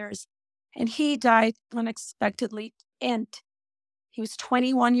 2.5 years. And he died unexpectedly. And he was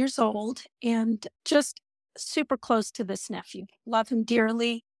 21 years old and just super close to this nephew. Love him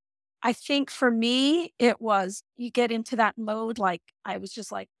dearly. I think for me, it was you get into that mode. Like I was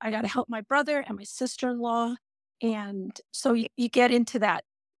just like, I got to help my brother and my sister-in-law. And so you get into that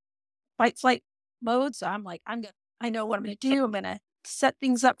fight flight mode. So I'm like, I know what I'm going to do. I'm going to set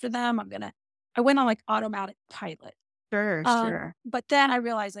things up for them. I went on like automatic pilot. Sure, sure. But then I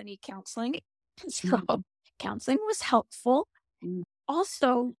realized I need counseling. So counseling was helpful. Mm.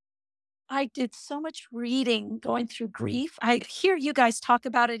 Also, I did so much reading going through grief. I hear you guys talk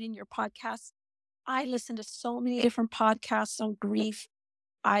about it in your podcast. I listened to so many different podcasts on grief.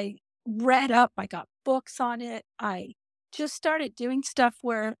 I read up, I got books on it. I just started doing stuff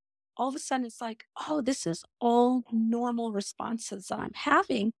where all of a sudden it's like, oh, this is all normal responses that I'm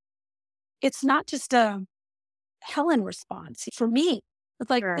having. It's not just a Helen response. For me, it's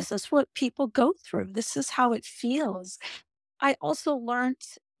like, Sure. this is what people go through. This is how it feels. I also learned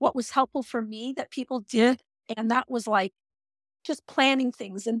what was helpful for me that people did. And that was like just planning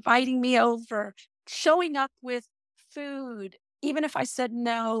things, inviting me over, showing up with food, even if I said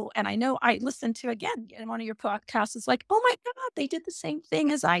no. And I know I listened to again in one of your podcasts. It's like, oh my God, they did the same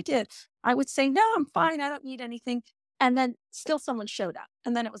thing as I did. I would say, no, I'm fine. I don't need anything. And then still someone showed up.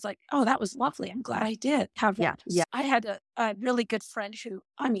 And then it was like, oh, that was lovely. I'm glad I did have Yeah, that. yeah. I had a really good friend who,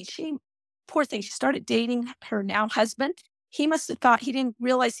 she, poor thing, she started dating her now husband. He must have thought he didn't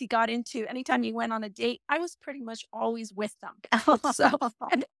realize he got into anytime he went on a date. I was pretty much always with them. So,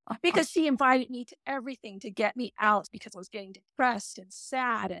 and because she invited me to everything to get me out because I was getting depressed and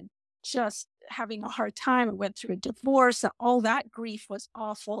sad and just having a hard time. I went through a divorce and all that grief was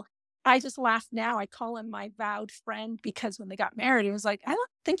awful. I just laugh now. I call him my vowed friend because when they got married, it was like, I don't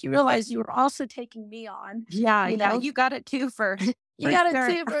think you realized you were also taking me on. Yeah, You yeah. know? You got it too for You for got it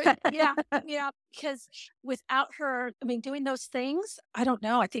sure. too. Yeah. Yeah. Because without her, doing those things, I don't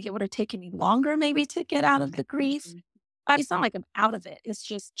know. I think it would have taken me longer maybe to get out of the grief. It's not like I'm out of it. It's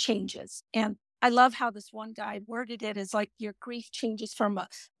just changes. And I love how this one guy worded it as like your grief changes from a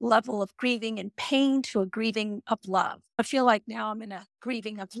level of grieving and pain to a grieving of love. I feel like now I'm in a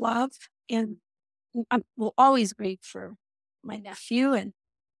grieving of love and I will always grieve for my nephew. And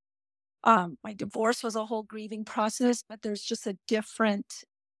my divorce was a whole grieving process, but there's just a different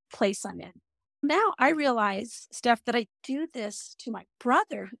place I'm in. Now I realize, Steph, that I do this to my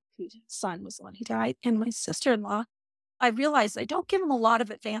brother, whose son was the one who died, and my sister-in-law. I realize I don't give them a lot of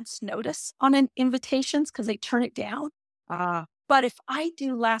advance notice on invitations because they turn it down. Ah, But if I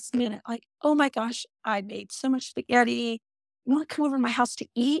do last minute, like, oh my gosh, I made so much spaghetti. You want to come over to my house to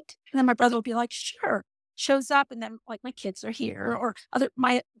eat? And then my brother will be like, sure. Shows up, and then like my kids are here, or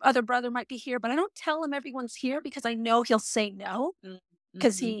my other brother might be here, but I don't tell him everyone's here because I know he'll say no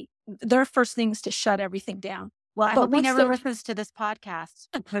because mhm. their first thing is to shut everything down. Well, I But hope he once never they, listens to this podcast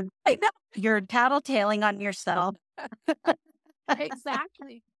because I know. you're tattletaling on yourself.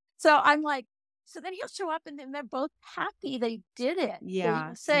 Exactly. So I'm like, so then he'll show up and then they're both happy they did it. They Yeah,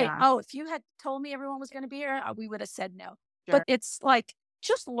 will say, yeah, oh, if you had told me everyone was going to be here, we would have said no. But sure, it's like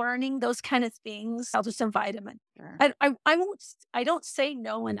just learning those kind of things. I'll just invite him. And sure. I won't, I don't say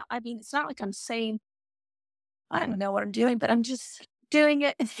no. And I mean, it's not like I'm saying, I don't know what I'm doing, but I'm just doing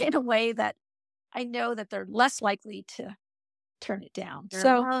it in a way that I know that they're less likely to turn it down. Sure.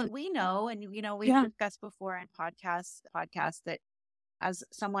 So Well, we know, and we've yeah, discussed before in podcasts that as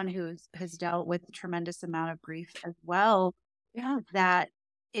someone has dealt with a tremendous amount of grief as well, yeah, that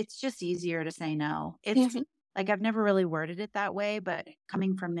it's just easier to say no. It's mhm, like I've never really worded it that way, but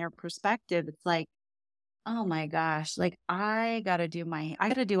coming from their perspective, it's like, oh my gosh, like I got to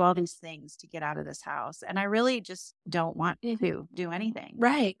do all these things to get out of this house. And I really just don't want mhm. to do anything.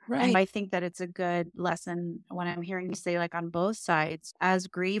 Right, And right. I think that it's a good lesson when I'm hearing you say, like, on both sides, as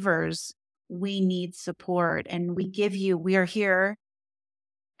grievers, we need support and we are here.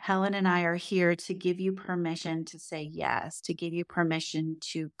 Helen and I are here to give you permission to say yes, to give you permission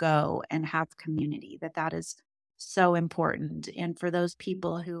to go and have community, that is so important. And for those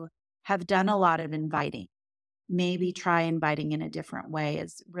people who have done a lot of inviting, maybe try inviting in a different way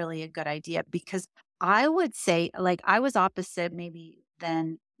is really a good idea because I would say like I was opposite maybe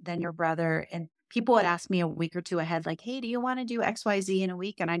than your brother and people would ask me a week or two ahead like, "Hey, do you want to do XYZ in a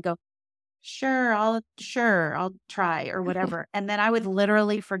week?" And I'd go, sure, I'll try or whatever." And then I would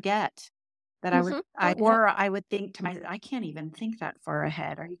literally forget that Mhm. Oh, yeah, I would think to myself, I can't even think that far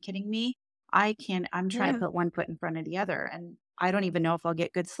ahead. Are you kidding me? I'm trying to yeah. put one foot in front of the other. And I don't even know if I'll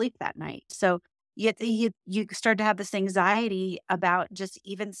get good sleep that night. So you start to have this anxiety about just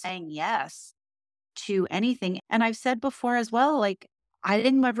even saying yes to anything. And I've said before as well, like, I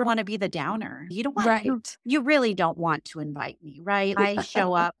didn't ever want to be the downer. Right. You really don't want to invite me, right? I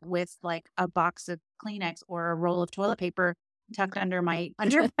show up with like a box of Kleenex or a roll of toilet paper tucked under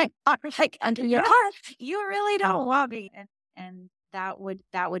under my arm. Like, Under your you arm. you really don't want me. And that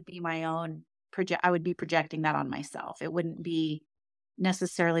would be my own I would be projecting that on myself. It wouldn't be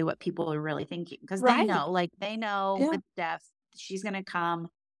necessarily what people are really thinking because Right. they know Yeah. with death, she's going to come,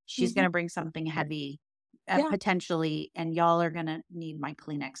 she's going Mhm. to bring something heavy Yeah. potentially, and y'all are going to need my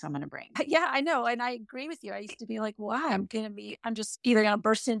Kleenex I'm going to bring. Yeah, I know, and I agree with you. I used to be like, "Wow, I'm just either gonna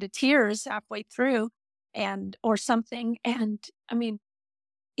burst into tears halfway through and or something." And I mean,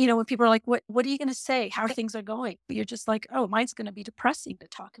 when people are like, what are you gonna say? How things are going?" You're just like, "Oh, mine's gonna be depressing to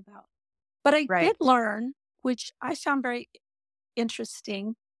talk about." But I did Right. learn, which I found very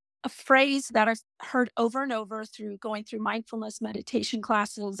interesting, a phrase that I've heard over and over through going through mindfulness meditation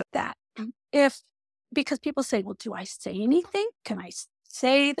classes that if because people say, well, do I say anything? Can I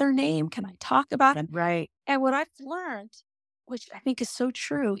say their name? Can I talk about it? Right. And what I've learned, which I think is so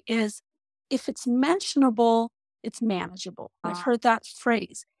true, is if it's mentionable, it's manageable. I've heard that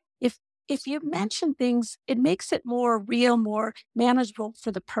phrase. If if you mention things, it makes it more real, more manageable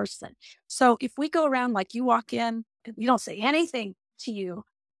for the person. So if we go around like you walk in and we don't say anything to you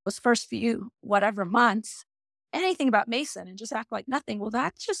those first few whatever months, anything about Mason and just act like nothing, well,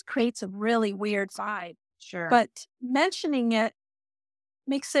 that just creates a really weird vibe. Sure. But mentioning it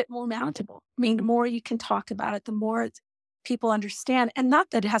makes it more manageable. I mean, the more you can talk about it, the more people understand. And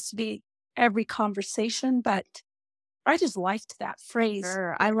not that it has to be every conversation, but I just liked that phrase.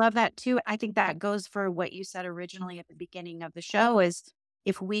 Sure. I love that too. I think that goes for what you said originally at the beginning of the show is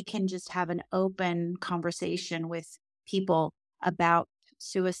if we can just have an open conversation with people about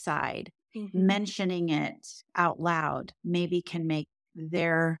suicide, Mhm. mentioning it out loud maybe can make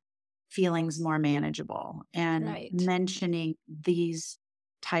their feelings more manageable and Right. mentioning these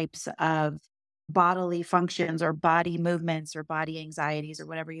types of bodily functions or body movements or body anxieties or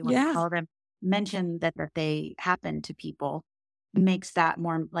whatever you want to Yeah, call them mention that they happen to people makes that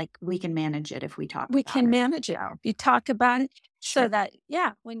more like we can manage it if we talk we about can it. manage it. So, You talk about it so sure. that,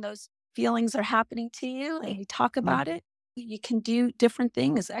 yeah, when those feelings are happening to you and you talk Mm, about it, you can do different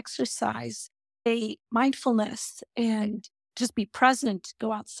things, exercise, a mindfulness, and just be present,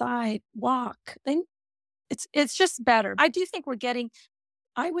 go outside, walk. Then it's just better. I do think we're getting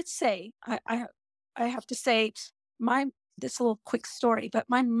I would say, I have to say, my this little quick story, but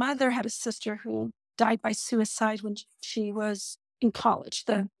my mother had a sister who died by suicide when she was in college.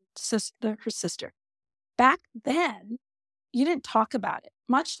 Her sister. Back then, you didn't talk about it,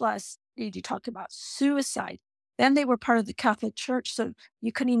 much less did you talk about suicide. Then they were part of the Catholic Church, so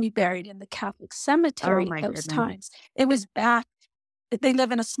you couldn't even be buried in the Catholic Oh cemetery my those goodness. times. It was back. They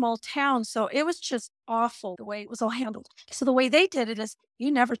live in a small town, so it was just awful the way it was all handled. So the way they did it is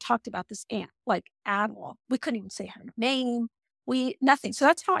you never talked about this aunt, like, at all. We couldn't even say her name. We nothing. So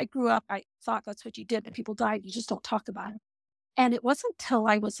that's how I grew up. I thought that's what you did when people died. You just don't talk about it. And it wasn't until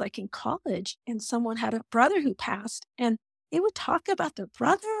I was, like, in college and someone had a brother who passed, and they would talk about their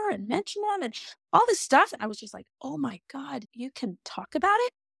brother and mention them and all this stuff, and I was just like, "Oh my god, you can talk about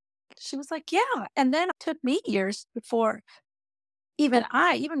it?" She was like, "Yeah." And then it took me years before even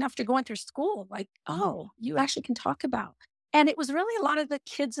after going through school, like, "Oh, you actually can talk about." And it was really a lot of the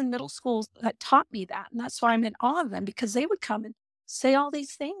kids in middle schools that taught me that, and that's why I'm in awe of them because they would come and say all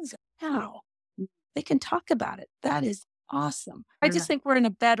these things. Wow, they can talk about it. That is awesome. I Yeah. just think we're in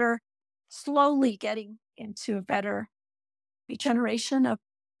a better slowly getting into a better generation of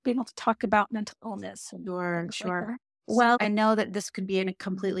being able to talk about mental illness and Sure, things like sure. that. Well, I know that this could be in a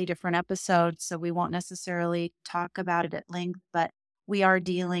completely different episode, so we won't necessarily talk about it at length, but we are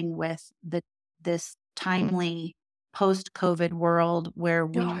dealing with this timely post-COVID world where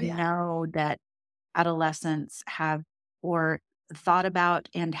we Oh, yeah. know that adolescents have or thought about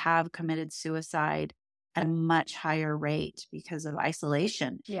and have committed suicide at a much higher rate because of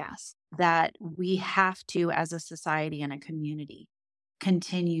isolation, Yes. that we have to, as a society and a community,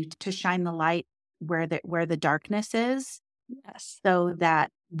 continue to shine the light where the darkness is, Yes. so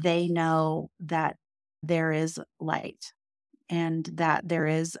that they know that there is light and that there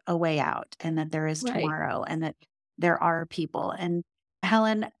is a way out and that there is Right. tomorrow and that there are people. And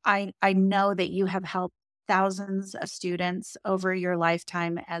Helen, I know that you have helped thousands of students over your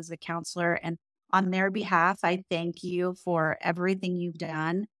lifetime as a counselor. And on their behalf, I thank you for everything you've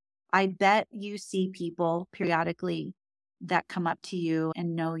done. I bet you see people periodically that come up to you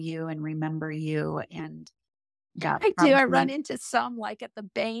and know you and remember you. And that I do. I run probably. into some, like, at the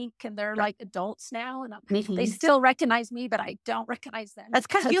bank, and they're, like, adults now, and they Mhm. still recognize me, but I don't recognize them That's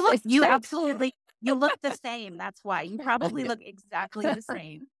because because you absolutely, you look the same. That's why. You probably look exactly the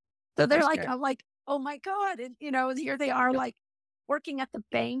same. So For they're like, sure. I'm like, "Oh my god," and, here they are, like, working at the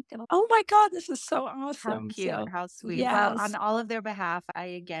bank, and, "Oh my god, this is so How awesome." cute, So, how sweet. Well, on yes, all of their behalf, I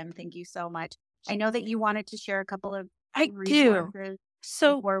again thank you so much. I know that you wanted to share a couple of I do. resources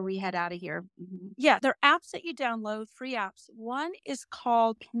So, before we head out of here. Mhm. yeah, they're apps that you download, free apps. One is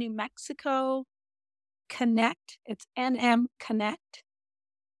called New Mexico Connect. It's NM Connect.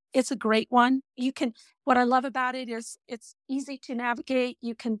 It's a great one. What I love about it is it's easy to navigate.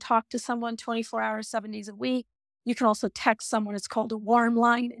 You can talk to someone 24 hours, 7 days a week. You can also text someone. It's called a warm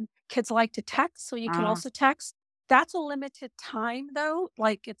line, and kids like to text. So you can Ah, also text. That's a limited time, though.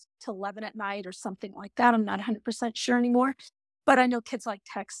 Like it's till 11 at night or something like that. I'm not 100% sure anymore, but I know kids like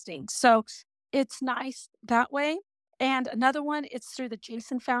texting. So it's nice that way. And another one, it's through the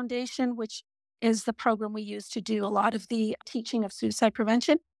Jason Foundation, which is the program we use to do a lot of the teaching of suicide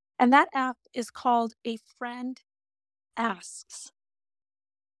prevention. And that app is called A Friend Asks.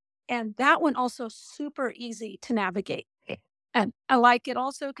 And that one also super easy to navigate. And I like it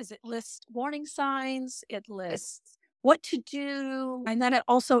also because it lists warning signs, it lists what to do. And then it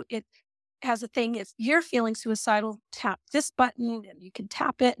has a thing if you're feeling suicidal, tap this button and you can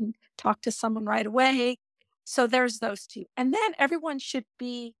tap it and talk to someone right away. So there's those two. And then everyone should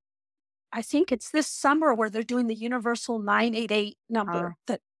be I think it's this summer where they're doing the universal 988 ah, number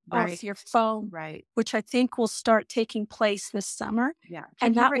that right, off your phone, right. which I think will start taking place this summer. Yeah.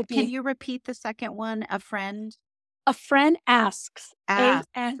 And that will Can be you repeat the second one? A friend a friend asks, asks.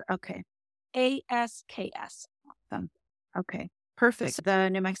 Okay. ASKS. Okay. Perfect. The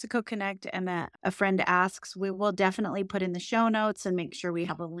New Mexico Connect and the A Friend Asks, we will definitely put in the show notes and make sure we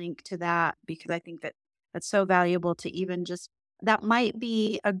have a link to that because I think that that's so valuable to even just, that might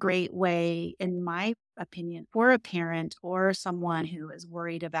be a great way, in my opinion, for a parent or someone who is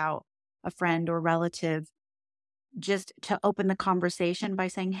worried about a friend or relative, just to open the conversation by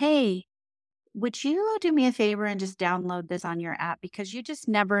saying, hey, would you do me a favor and just download this on your app? Because you just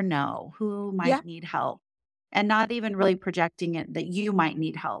never know who Yeah, might need help. And not even really projecting it that you might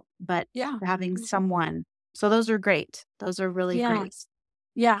need help, but yeah. having Mhm. someone. So those are great. Those are really great. Yes.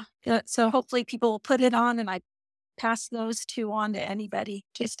 Yeah. So hopefully people will put it on and I pass those two on to anybody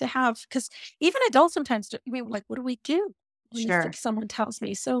just to have, because even adults sometimes, I mean, like, what do we do when Sure. someone tells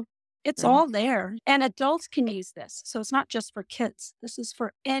me? So It's all there. And adults can use this. So it's not just for kids. This is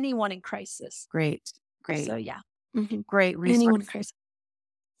for anyone in crisis. Great. Great. So yeah. Great resource. Anyone in crisis.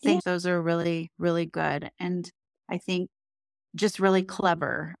 I think those are really, really good. And I think just really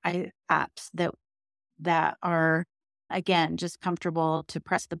clever apps that are, again, just comfortable to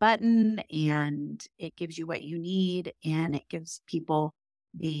press the button, and it gives you what you need, and it gives people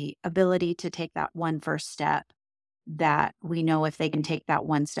the ability to take that one first step that we know if they can take that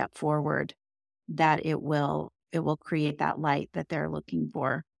one step forward, that it will create that light that they're looking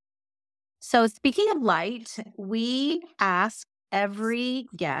for. So speaking of light, we ask every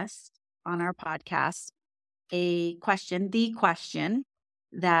guest on our podcast the question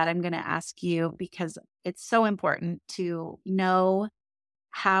that I'm going to ask you, because it's so important to know,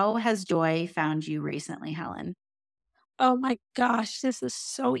 how has joy found you recently, Helen? Oh my gosh, this is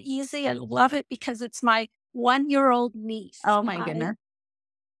so easy. I love it because it's my 1-year-old niece. Oh my goodness.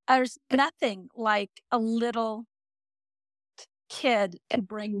 There's nothing like a little kid to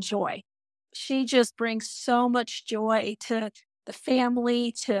bring joy. She just brings so much joy to the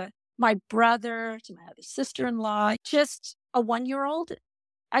family, to my brother, to my other sister-in-law. Just a 1-year-old.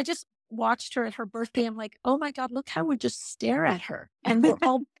 I just watched her at her birthday. I'm like, oh my God, look how we just stare at her. And we're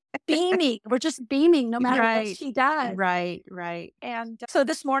all beaming. We're just beaming no matter what she does. Right. And so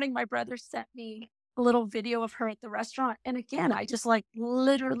this morning, my brother sent me a little video of her at the restaurant. And again, I just like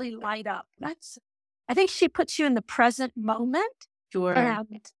literally light up. I think she puts you in the present moment. Sure. And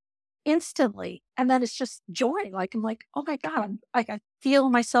instantly. And then it's just joy. Like, I'm like, oh my God, I feel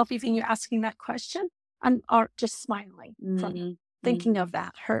myself, even you asking that question, I'm just smiling from thinking of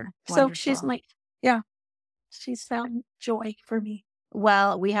that, her. Wonderful. So she's found joy for me.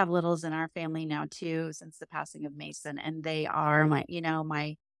 Well, we have littles in our family now too, since the passing of Mason, and they are my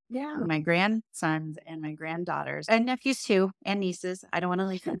grandsons and my granddaughters and nephews too, and nieces. I don't want to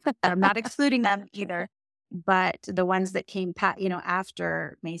leave them. I'm not excluding them either. But the ones that came,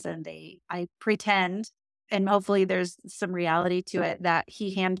 after Mason, I pretend, and hopefully there's some reality to it, that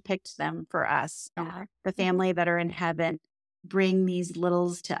he handpicked them for us. The family that are in heaven bring these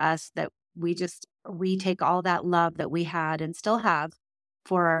littles to us that we take all that love that we had and still have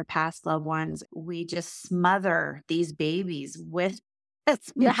for our past loved ones. We just smother these babies with as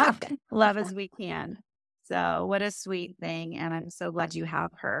much love as we can. So what a sweet thing. And I'm so glad you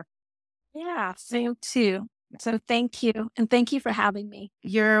have her. Yeah, same too. So thank you. And thank you for having me.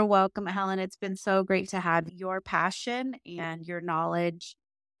 You're welcome, Helen. It's been so great to have your passion and your knowledge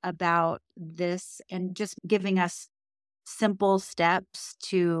about this, and just giving us simple steps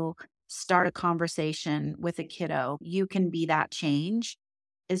to start a conversation with a kiddo. You can be that change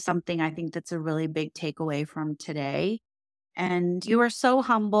is something I think that's a really big takeaway from today. And you are so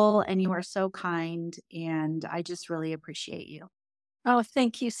humble and you are so kind. And I just really appreciate you. Oh,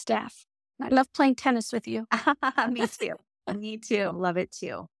 thank you, Steph. I love playing tennis with you. Me too. Me too. Love it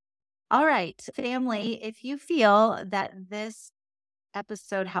too. All right, family, if you feel that this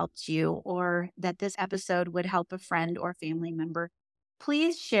episode helped you, or that this episode would help a friend or family member,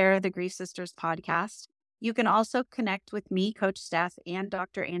 please share the Grief Sisters podcast. You can also connect with me, Coach Steph, and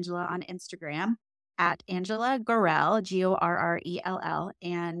Dr. Angela on Instagram at Angela Gorrell, Gorrell,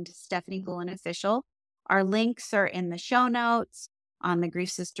 and Stephanie Bullen Official. Our links are in the show notes on the Grief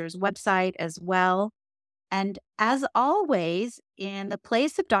Sisters website as well. And as always, in the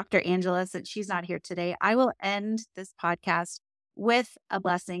place of Dr. Angela, since she's not here today, I will end this podcast with a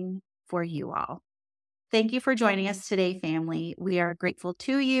blessing for you all. Thank you for joining us today, family. We are grateful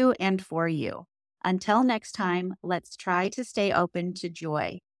to you and for you. Until next time, let's try to stay open to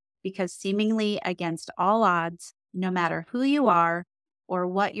joy, because seemingly against all odds, no matter who you are or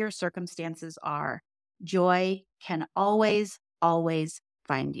what your circumstances are, joy can always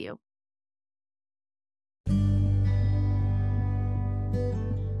find you.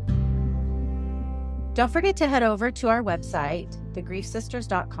 Don't forget to head over to our website,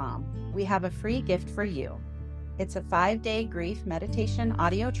 thegriefsisters.com. We have a free gift for you. It's a 5-day grief meditation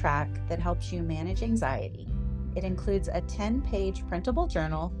audio track that helps you manage anxiety. It includes a 10-page printable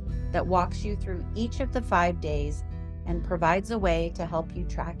journal that walks you through each of the 5 days and provides a way to help you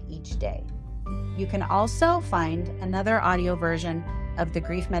track each day. You can also find another audio version of the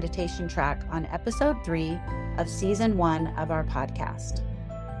grief meditation track on episode 3 of season 1 of our podcast.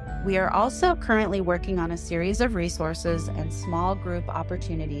 We are also currently working on a series of resources and small group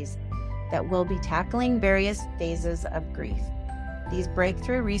opportunities that will be tackling various phases of grief. These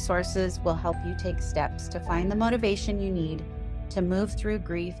breakthrough resources will help you take steps to find the motivation you need to move through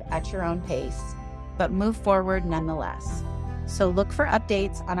grief at your own pace, but move forward nonetheless. So look for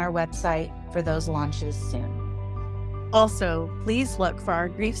updates on our website for those launches soon. Also, please look for our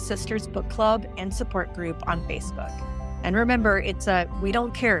Grief Sisters book club and support group on Facebook. And remember, it's a we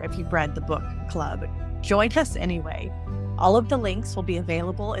don't care if you've read the book club. Join us anyway. All of the links will be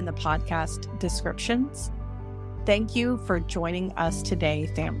available in the podcast descriptions. Thank you for joining us today,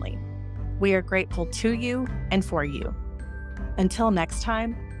 family. We are grateful to you and for you. Until next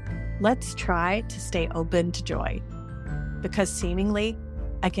time, let's try to stay open to joy, because seemingly,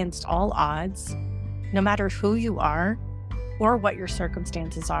 against all odds, no matter who you are or what your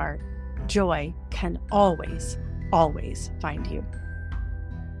circumstances are, joy can always, always find you.